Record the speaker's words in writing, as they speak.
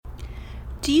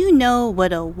Do you know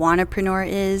what a wantrepreneur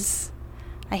is?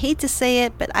 I hate to say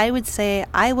it, but I would say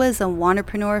I was a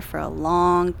wantrepreneur for a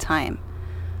long time.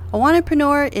 A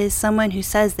wantrepreneur is someone who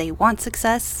says they want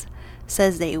success,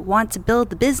 says they want to build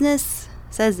the business,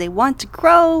 says they want to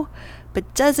grow,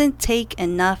 but doesn't take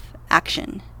enough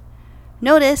action.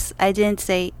 Notice I didn't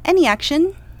say any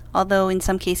action, although in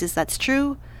some cases that's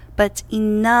true, but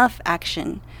enough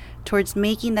action towards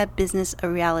making that business a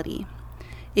reality.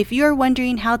 If you're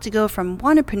wondering how to go from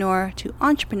wantrepreneur to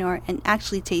entrepreneur and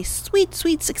actually taste sweet,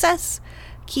 sweet success,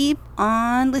 keep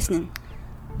on listening.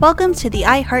 Welcome to the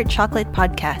I Heart Chocolate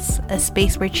podcast, a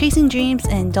space where chasing dreams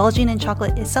and indulging in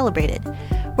chocolate is celebrated,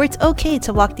 where it's okay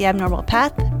to walk the abnormal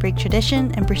path, break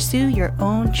tradition, and pursue your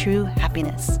own true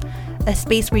happiness. A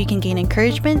space where you can gain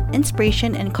encouragement,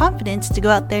 inspiration, and confidence to go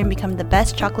out there and become the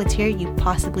best chocolatier you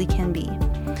possibly can be.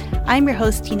 I'm your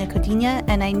host, Tina Codina,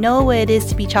 and I know what it is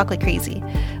to be chocolate crazy.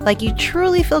 Like you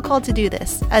truly feel called to do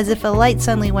this, as if a light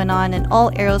suddenly went on and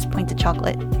all arrows point to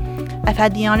chocolate. I've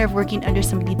had the honor of working under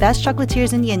some of the best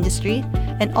chocolatiers in the industry,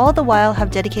 and all the while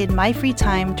have dedicated my free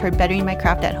time toward bettering my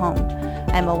craft at home.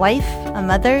 I'm a wife, a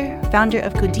mother, founder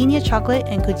of Codinia Chocolate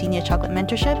and Codinia Chocolate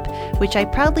Mentorship, which I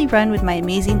proudly run with my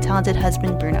amazing, talented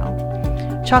husband, Bruno.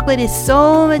 Chocolate is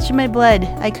so much in my blood,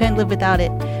 I couldn't live without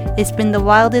it. It's been the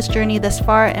wildest journey thus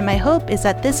far, and my hope is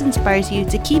that this inspires you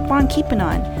to keep on keeping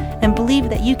on and believe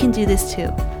that you can do this too.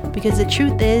 Because the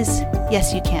truth is,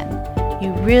 yes, you can.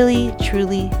 You really,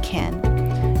 truly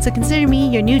can. So consider me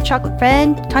your new chocolate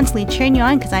friend, constantly cheering you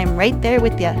on because I'm right there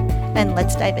with you. And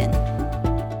let's dive in.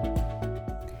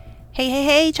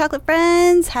 Hey, chocolate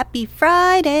friends! Happy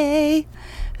Friday!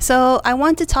 So I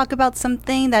want to talk about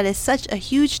something that is such a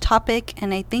huge topic,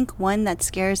 and I think one that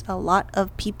scares a lot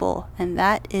of people, and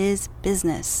that is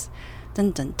business.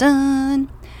 Dun dun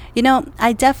dun! You know,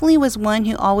 I definitely was one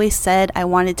who always said I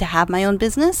wanted to have my own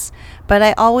business, but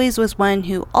I always was one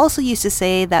who also used to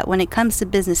say that when it comes to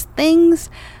business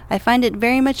things, I find it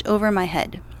very much over my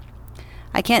head.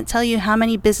 I can't tell you how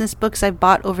many business books I've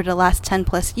bought over the last 10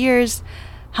 plus years,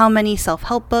 how many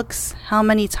self-help books, how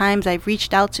many times I've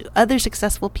reached out to other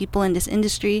successful people in this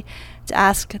industry to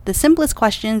ask the simplest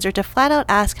questions or to flat out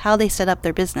ask how they set up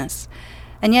their business.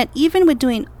 And yet, even with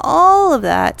doing all of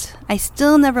that, I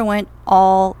still never went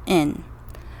all in.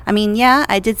 I mean, yeah,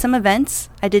 I did some events.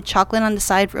 I did chocolate on the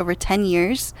side for over 10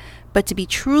 years. But to be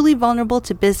truly vulnerable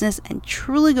to business and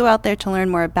truly go out there to learn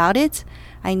more about it,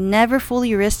 I never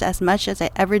fully risked as much as I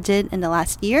ever did in the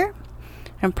last year.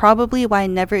 And probably why I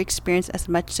never experienced as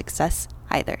much success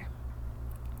either.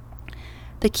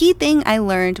 The key thing I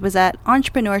learned was that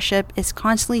entrepreneurship is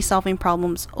constantly solving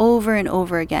problems over and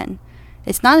over again.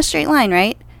 It's not a straight line,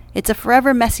 right? It's a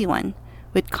forever messy one,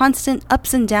 with constant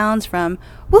ups and downs from,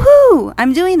 woohoo,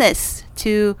 I'm doing this,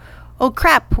 to, oh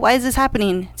crap, why is this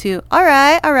happening, to, all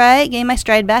right, gain my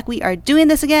stride back, we are doing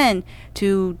this again,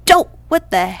 to, dope, what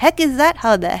the heck is that?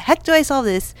 How the heck do I solve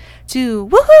this? To,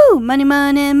 woohoo, money,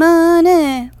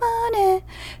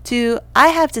 to, I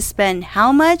have to spend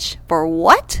how much for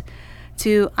what?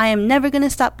 To, I am never gonna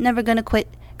stop, never gonna quit,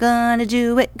 gonna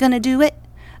do it.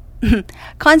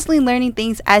 Constantly learning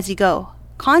things as you go.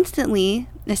 Constantly,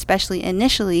 especially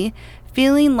initially,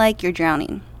 feeling like you're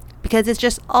drowning. Because it's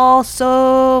just all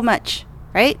so much,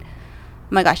 right? Oh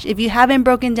my gosh, if you haven't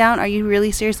broken down, are you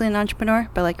really seriously an entrepreneur?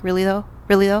 But like, really though?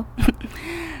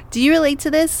 Do you relate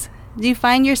to this? Do you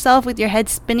find yourself with your head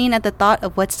spinning at the thought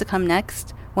of what's to come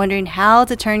next? Wondering how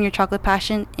to turn your chocolate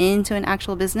passion into an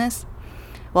actual business?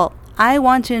 Well, I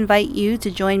want to invite you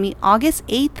to join me August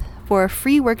 8th for a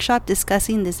free workshop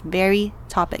discussing this very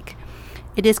topic.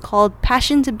 It is called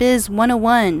Passion to Biz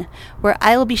 101, where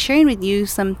I will be sharing with you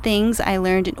some things I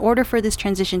learned in order for this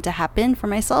transition to happen for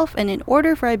myself and in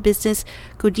order for our business,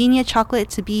 Codinia Chocolate,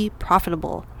 to be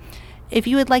profitable. If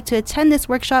you would like to attend this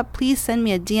workshop, please send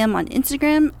me a DM on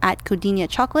Instagram at Codinia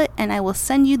Chocolate, and I will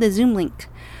send you the Zoom link.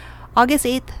 August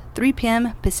 8th, 3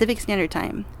 p.m. Pacific Standard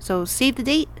Time. So save the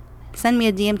date, send me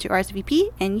a DM to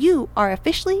RSVP, and you are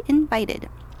officially invited.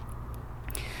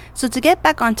 So to get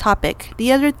back on topic,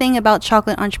 the other thing about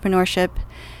chocolate entrepreneurship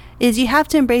is you have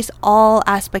to embrace all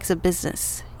aspects of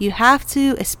business. You have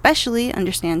to especially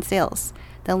understand sales,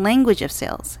 the language of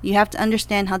sales. You have to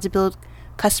understand how to build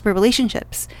customer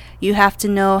relationships. You have to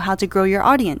know how to grow your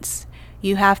audience.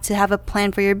 You have to have a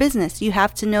plan for your business. You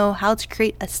have to know how to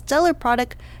create a stellar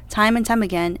product time and time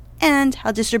again and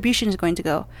how distribution is going to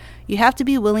go. You have to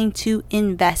be willing to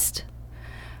invest.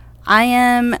 I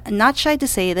am not shy to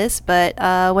say this, but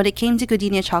when it came to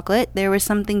Codinia Chocolate, there was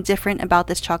something different about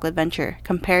this chocolate venture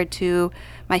compared to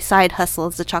my side hustle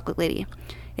as the chocolate lady.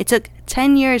 It took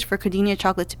 10 years for Codinia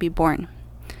Chocolate to be born.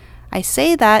 I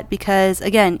say that because,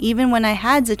 again, even when I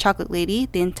had the chocolate lady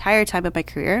the entire time of my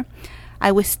career,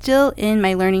 I was still in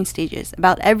my learning stages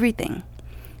about everything.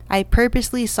 I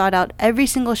purposely sought out every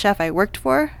single chef I worked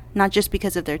for, not just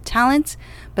because of their talent,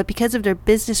 but because of their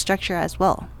business structure as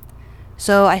well.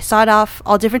 So I sought off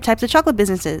all different types of chocolate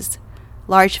businesses.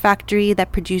 Large factory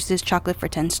that produces chocolate for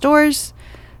 10 stores,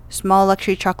 small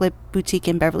luxury chocolate boutique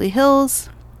in Beverly Hills,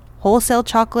 wholesale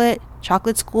chocolate,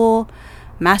 chocolate school,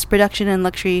 mass production and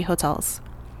luxury hotels.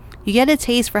 You get a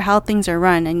taste for how things are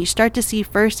run, and you start to see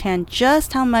firsthand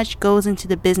just how much goes into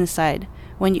the business side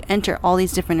when you enter all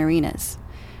these different arenas.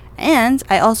 And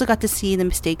I also got to see the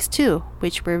mistakes too,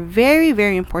 which were very,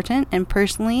 very important and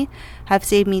personally have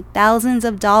saved me thousands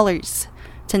of dollars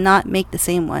to not make the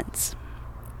same ones.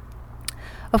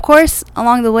 Of course,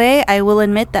 along the way, I will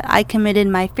admit that I committed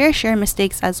my fair share of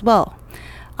mistakes as well.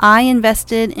 I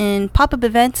invested in pop-up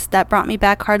events that brought me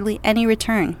back hardly any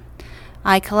return.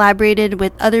 I collaborated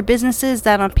with other businesses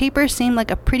that on paper seemed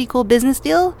like a pretty cool business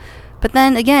deal, but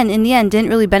then again, in the end, didn't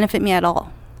really benefit me at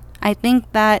all. I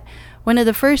think that one of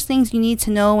the first things you need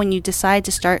to know when you decide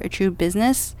to start a true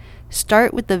business,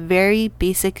 start with the very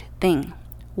basic thing.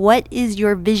 What is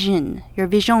your vision? Your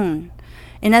vision?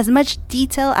 In as much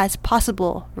detail as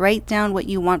possible, write down what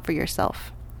you want for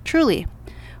yourself. Truly,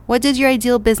 what does your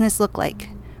ideal business look like?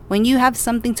 When you have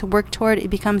something to work toward, it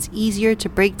becomes easier to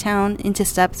break down into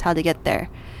steps how to get there.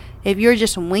 If you're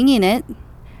just winging it,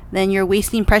 then you're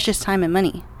wasting precious time and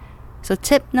money. So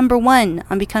tip number 1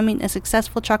 on becoming a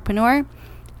successful chocolapreneur,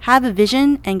 have a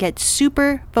vision and get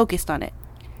super focused on it.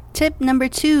 Tip number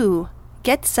 2,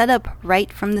 get set up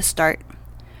right from the start.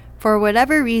 For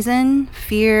whatever reason,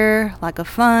 fear, lack of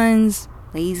funds,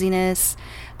 laziness,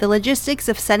 the logistics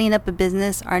of setting up a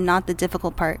business are not the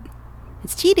difficult part.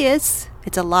 It's tedious.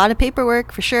 It's a lot of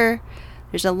paperwork for sure.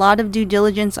 There's a lot of due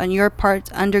diligence on your part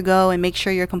to undergo and make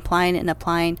sure you're compliant and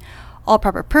applying all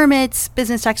proper permits,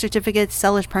 business tax certificates,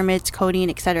 seller's permits,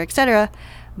 coding, etc., etc.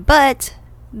 But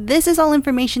this is all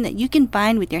information that you can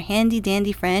find with your handy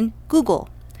dandy friend, Google.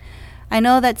 I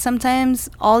know that sometimes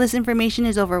all this information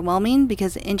is overwhelming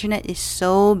because the internet is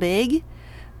so big,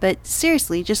 but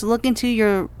seriously, just look into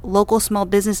your local small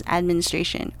business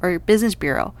administration or your business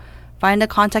bureau. Find a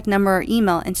contact number or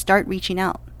email and start reaching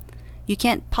out. You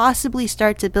can't possibly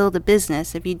start to build a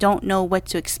business if you don't know what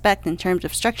to expect in terms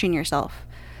of structuring yourself.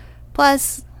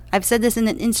 Plus, I've said this in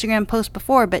an Instagram post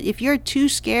before, but if you're too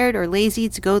scared or lazy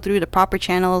to go through the proper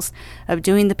channels of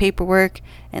doing the paperwork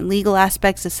and legal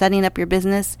aspects of setting up your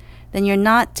business, then you're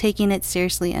not taking it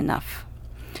seriously enough.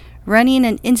 Running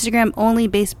an Instagram-only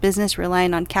based business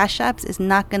relying on cash apps is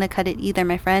not going to cut it either,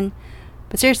 my friend.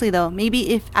 But seriously though,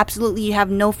 maybe if absolutely you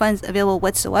have no funds available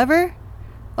whatsoever,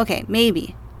 okay,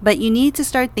 maybe. But you need to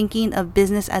start thinking of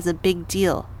business as a big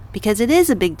deal, because it is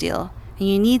a big deal, and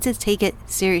you need to take it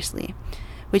seriously,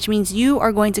 which means you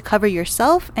are going to cover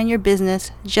yourself and your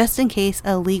business just in case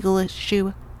a legal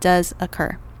issue does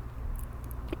occur.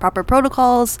 Proper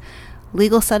protocols,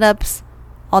 legal setups,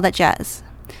 all that jazz.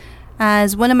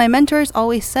 As one of my mentors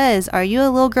always says, are you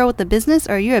a little girl with a business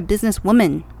or are you a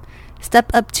businesswoman?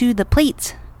 Step up to the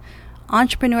plate.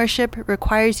 Entrepreneurship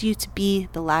requires you to be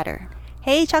the latter.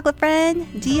 Hey chocolate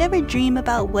friend, do you ever dream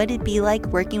about what it'd be like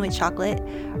working with chocolate?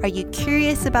 Are you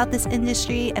curious about this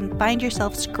industry and find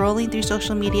yourself scrolling through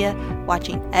social media,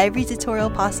 watching every tutorial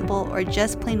possible, or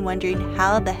just plain wondering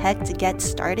how the heck to get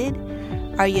started?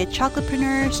 Are you a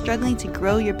chocolatepreneur struggling to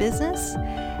grow your business?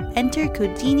 Enter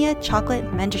Codinia Chocolate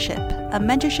Mentorship, a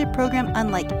mentorship program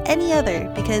unlike any other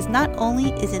because not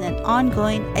only is it an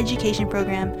ongoing education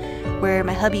program where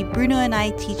my hubby Bruno and I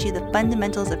teach you the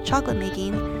fundamentals of chocolate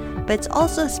making, but it's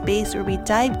also a space where we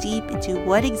dive deep into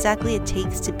what exactly it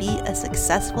takes to be a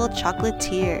successful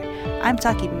chocolatier. I'm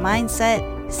talking mindset,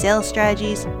 sales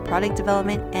strategies, product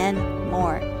development, and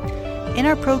more. In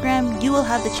our program, you will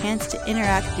have the chance to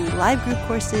interact through live group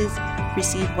courses,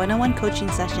 receive one-on-one coaching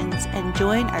sessions, and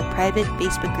join our private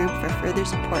Facebook group for further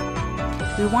support.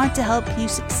 We want to help you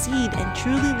succeed and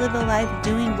truly live a life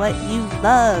doing what you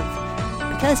love.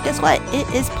 Because guess what? It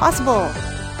is possible.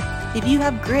 If you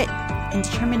have grit and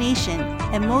determination,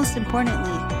 and most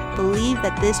importantly, believe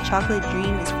that this chocolate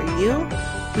dream is for you,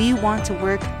 we want to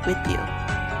work with you.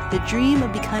 The dream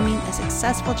of becoming a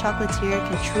successful chocolatier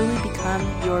can truly become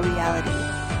your reality.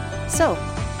 So,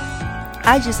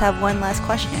 I just have one last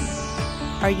question.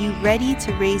 Are you ready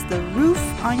to raise the roof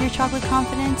on your chocolate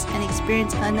confidence and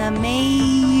experience an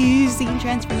amazing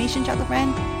transformation, chocolate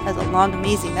friend? That's a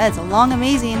long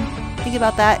amazing. Think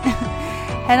about that.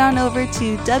 Head on over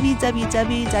to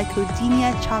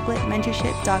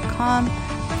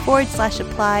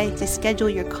www.codiniachocolatementorship.com/apply to schedule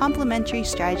your complimentary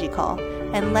strategy call.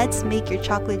 and let's make your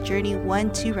chocolate journey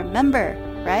one to remember,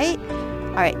 right?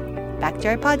 All right, back to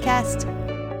our podcast.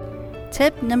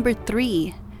 Tip number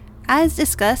 3. As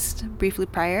discussed briefly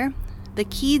prior, the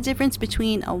key difference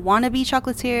between a wannabe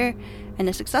chocolatier and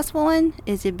a successful one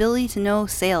is the ability to know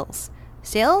sales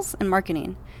and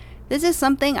marketing. This is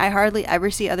something I hardly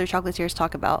ever see other chocolatiers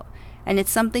talk about, and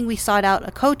it's something we sought out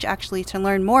a coach actually to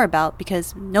learn more about,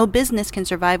 because no business can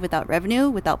survive without revenue,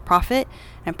 without profit,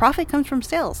 and profit comes from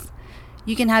sales.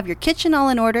 You can have your kitchen all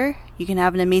in order, you can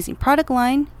have an amazing product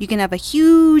line, you can have a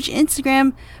huge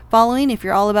Instagram following if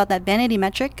you're all about that vanity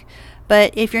metric,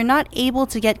 but if you're not able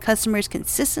to get customers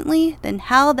consistently, then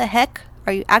how the heck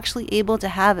are you actually able to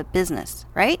have a business,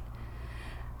 right?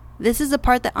 This is the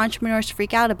part that entrepreneurs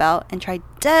freak out about and try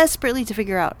desperately to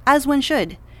figure out, as one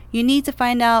should. You need to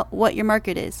find out what your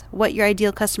market is, what your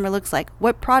ideal customer looks like,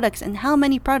 what products and how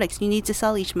many products you need to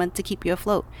sell each month to keep you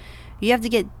afloat. You have to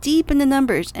get deep in the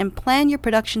numbers and plan your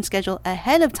production schedule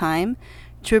ahead of time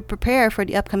to prepare for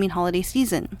the upcoming holiday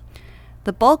season.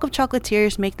 The bulk of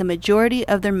chocolatiers make the majority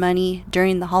of their money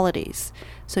during the holidays,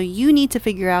 so you need to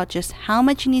figure out just how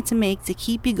much you need to make to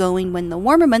keep you going when the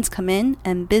warmer months come in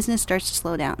and business starts to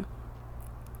slow down.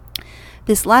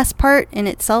 This last part in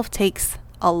itself takes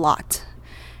a lot.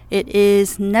 It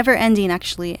is never ending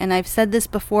actually, and I've said this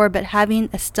before, but having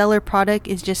a stellar product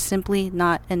is just simply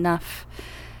not enough.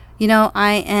 You know,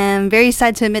 I am very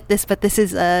sad to admit this, but this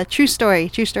is a true story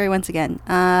once again.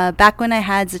 Back when I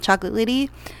had the Chocolate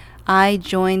Lady, I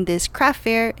joined this craft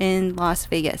fair in Las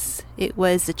Vegas. It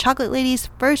was the Chocolate Lady's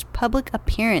first public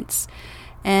appearance.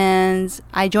 And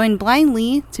I joined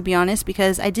blindly, to be honest,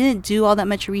 because I didn't do all that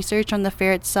much research on the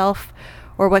fair itself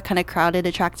or what kind of crowd it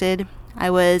attracted. I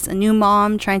was a new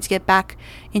mom trying to get back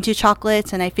into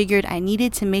chocolates, and I figured I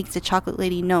needed to make the Chocolate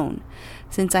Lady known,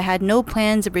 since I had no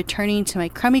plans of returning to my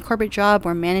crummy corporate job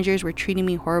where managers were treating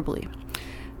me horribly.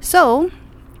 So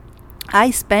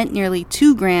I spent nearly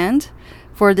 $2,000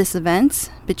 for this event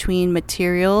between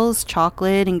materials,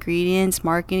 chocolate, ingredients,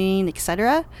 marketing,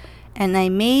 etc., and I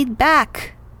made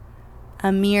back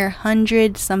a mere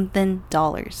 $100-something.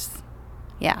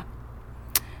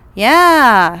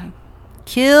 Yeah.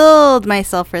 Killed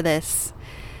myself for this.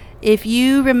 If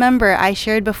you remember, I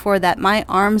shared before that my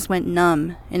arms went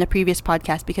numb in a previous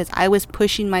podcast because I was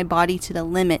pushing my body to the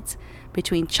limit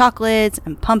between chocolates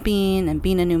and pumping and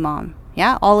being a new mom.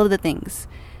 Yeah, all of the things.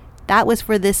 That was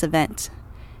for this event.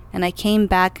 And I came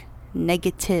back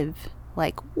negative,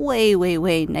 like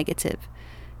way negative.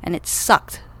 And it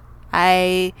sucked.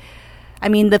 I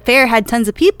mean, the fair had tons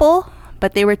of people,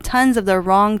 but they were tons of the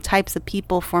wrong types of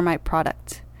people for my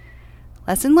product.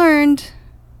 Lesson learned.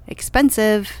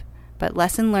 Expensive, but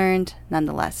lesson learned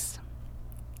nonetheless.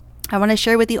 I want to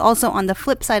share with you also on the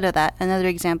flip side of that, another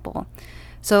example.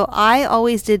 So I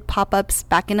always did pop-ups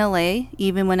back in LA,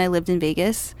 even when I lived in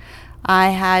Vegas. I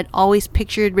had always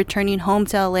pictured returning home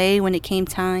to LA when it came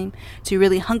time to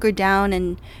really hunker down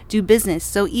and do business.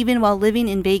 So even while living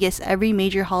in Vegas every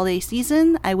major holiday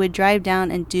season, I would drive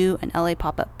down and do an LA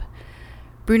pop-up.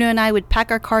 Bruno and I would pack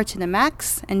our car to the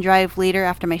max and drive later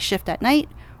after my shift at night,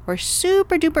 or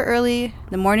super duper early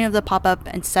the morning of the pop-up,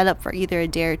 and set up for either a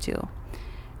day or two.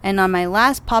 And on my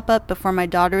last pop-up before my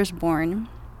daughter was born,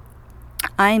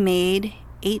 I made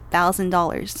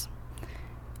 $8,000.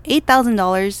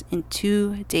 $8,000 in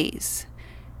 2 days.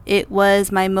 It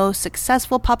was my most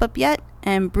successful pop-up yet,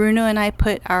 and Bruno and I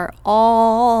put our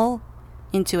all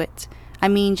into it. I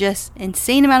mean, just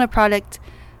insane amount of product,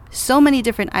 so many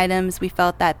different items we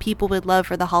felt that people would love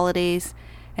for the holidays.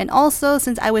 And also,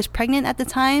 since I was pregnant at the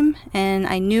time, and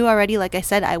I knew already, like I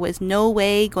said, I was no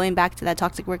way going back to that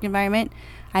toxic work environment,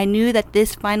 I knew that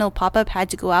this final pop-up had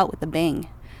to go out with a bang.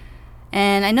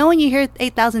 And I know when you hear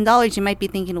 $8,000, you might be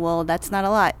thinking, well, that's not a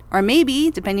lot. Or maybe,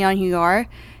 depending on who you are,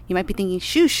 you might be thinking,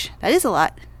 shoosh, that is a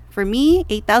lot. For me,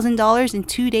 $8,000 in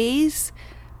 2 days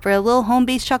for a little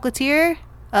home-based chocolatier,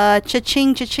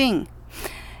 cha-ching.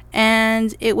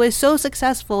 And it was so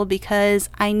successful because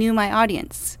I knew my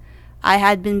audience. I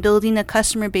had been building a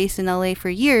customer base in LA for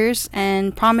years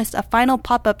and promised a final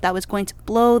pop-up that was going to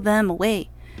blow them away.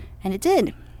 And it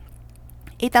did.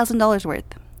 $8,000 worth.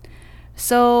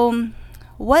 So,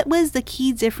 what was the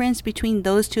key difference between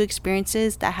those two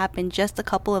experiences that happened just a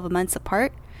couple of months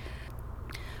apart?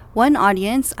 One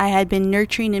audience I had been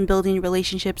nurturing and building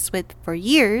relationships with for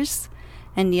years,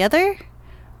 and the other?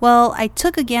 Well, I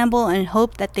took a gamble and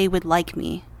hoped that they would like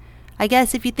me. I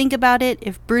guess if you think about it,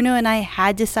 if Bruno and I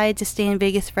had decided to stay in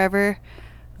Vegas forever,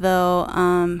 though,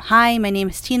 hi, my name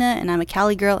is Tina and I'm a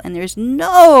Cali girl, and there's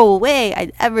no way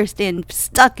I'd ever stay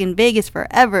stuck in Vegas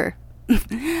forever.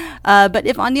 But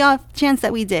if on the off chance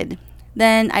that we did,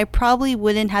 then I probably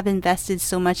wouldn't have invested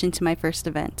so much into my first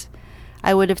event.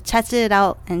 I would have tested it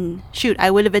out and I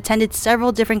would have attended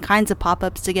several different kinds of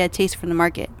pop-ups to get a taste from the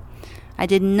market. I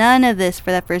did none of this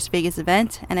for that first Vegas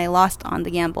event, and I lost on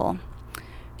the gamble.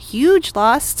 Huge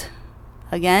loss,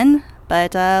 again,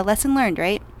 but lesson learned,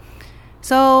 right?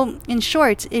 So, in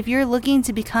short, if you're looking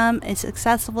to become a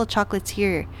successful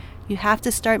chocolatier, you have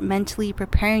to start mentally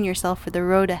preparing yourself for the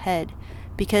road ahead,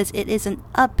 because it is an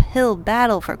uphill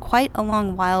battle for quite a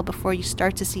long while before you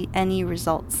start to see any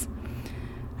results.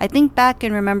 I think back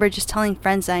and remember just telling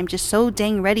friends that I'm just so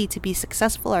dang ready to be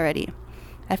successful already.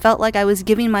 I felt like I was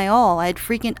giving my all. I had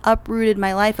freaking uprooted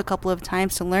my life a couple of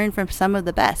times to learn from some of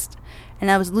the best,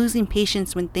 and I was losing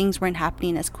patience when things weren't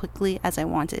happening as quickly as I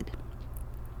wanted.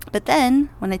 But then,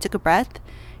 when I took a breath,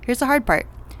 here's the hard part.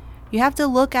 You have to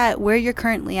look at where you're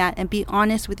currently at and be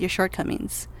honest with your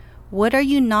shortcomings. What are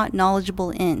you not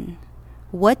knowledgeable in?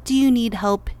 What do you need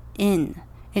help in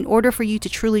order for you to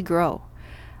truly grow?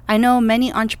 I know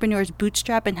many entrepreneurs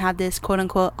bootstrap and have this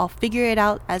quote-unquote, I'll figure it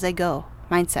out as I go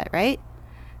mindset, right?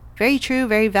 Very true,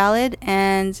 very valid,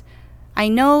 and I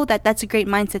know that that's a great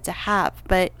mindset to have,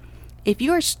 but if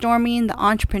you are storming the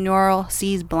entrepreneurial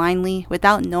seas blindly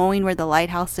without knowing where the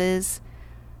lighthouse is,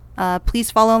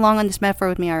 please follow along on this metaphor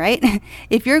with me, alright?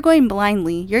 If you're going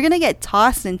blindly, you're going to get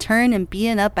tossed and turned and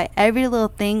beaten up by every little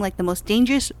thing like the most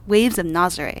dangerous waves of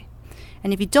Nazare.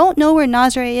 And if you don't know where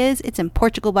Nazare is, it's in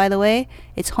Portugal, by the way.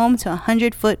 It's home to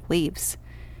 100-foot waves.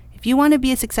 If you want to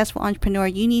be a successful entrepreneur,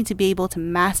 you need to be able to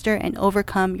master and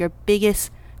overcome your biggest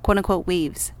quote-unquote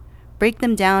waves. Break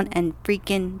them down and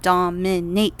freaking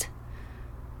dominate.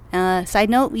 Side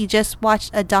note, we just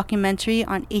watched a documentary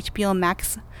on HBO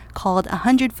Max called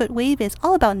 100-Foot Wave. It's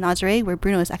all about Nazare, where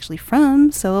Bruno is actually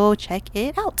from, so check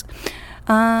it out.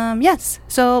 Yes,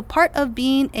 so part of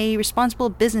being a responsible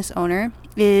business owner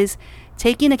is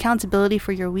taking accountability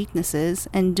for your weaknesses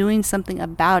and doing something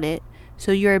about it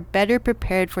so you're better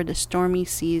prepared for the stormy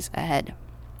seas ahead.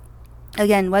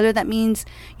 Again, whether that means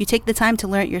you take the time to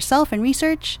learn it yourself and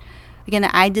research. Again,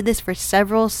 I did this for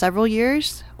several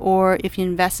years, or if you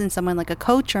invest in someone like a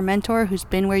coach or mentor who's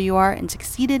been where you are and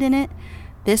succeeded in it,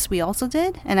 this we also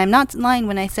did. And I'm not lying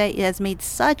when I say it has made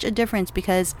such a difference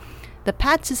because the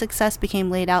path to success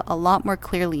became laid out a lot more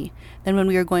clearly than when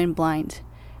we were going blind.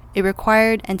 It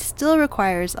required and still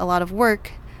requires a lot of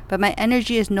work, but my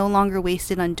energy is no longer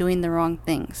wasted on doing the wrong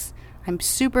things. I'm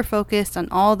super focused on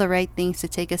all the right things to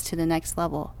take us to the next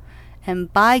level.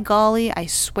 And by golly, I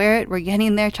swear it, we're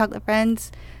getting there, chocolate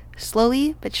friends.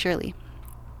 Slowly but surely.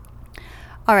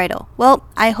 Alrighto. Well,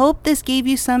 I hope this gave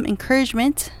you some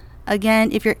encouragement.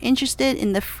 Again, if you're interested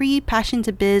in the free Passion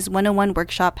to Biz 101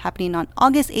 workshop happening on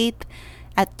August 8th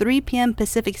at 3 p.m.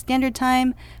 Pacific Standard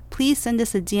Time, please send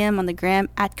us a DM on the gram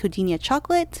at Codinia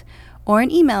Chocolate or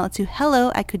an email to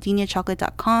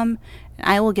hello@codiniachocolate.com, and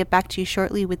I will get back to you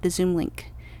shortly with the Zoom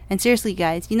link. And seriously,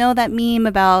 guys, you know that meme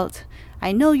about,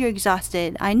 I know you're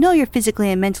exhausted, I know you're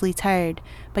physically and mentally tired,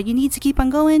 but you need to keep on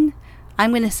going?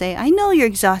 I'm going to say, I know you're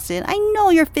exhausted, I know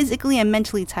you're physically and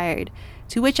mentally tired.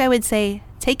 To which I would say,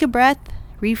 take a breath,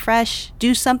 refresh,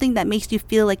 do something that makes you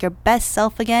feel like your best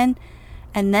self again,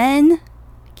 and then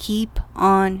keep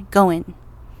on going.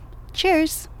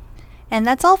 Cheers! And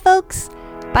that's all, folks.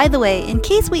 By the way, in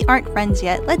case we aren't friends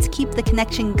yet, let's keep the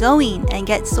connection going and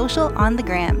get social on the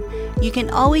gram. You can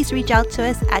always reach out to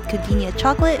us at Codinia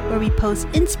Chocolate, where we post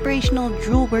inspirational,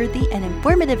 drool-worthy, and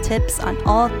informative tips on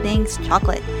all things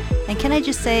chocolate. And can I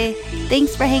just say,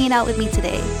 thanks for hanging out with me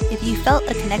today. If you felt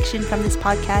a connection from this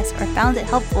podcast or found it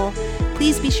helpful,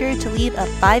 please be sure to leave a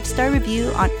 5-star review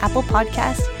on Apple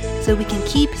Podcasts so we can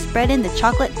keep spreading the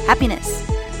chocolate happiness.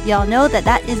 Y'all know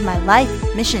that is my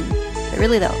life mission. But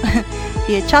really though,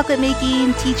 via chocolate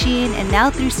making, teaching, and now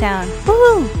through sound.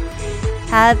 Woohoo!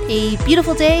 Have a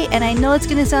beautiful day, and I know it's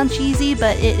going to sound cheesy,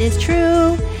 but it is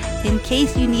true. In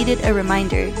case you needed a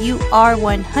reminder, you are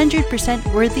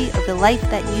 100% worthy of the life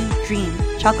that you dream,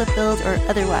 chocolate-filled or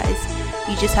otherwise.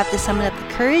 You just have to summon up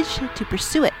the courage to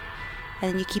pursue it.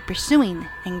 And then you keep pursuing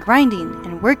and grinding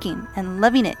and working and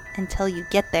loving it until you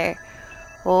get there.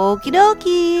 Okie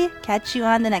dokie! Catch you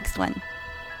on the next one.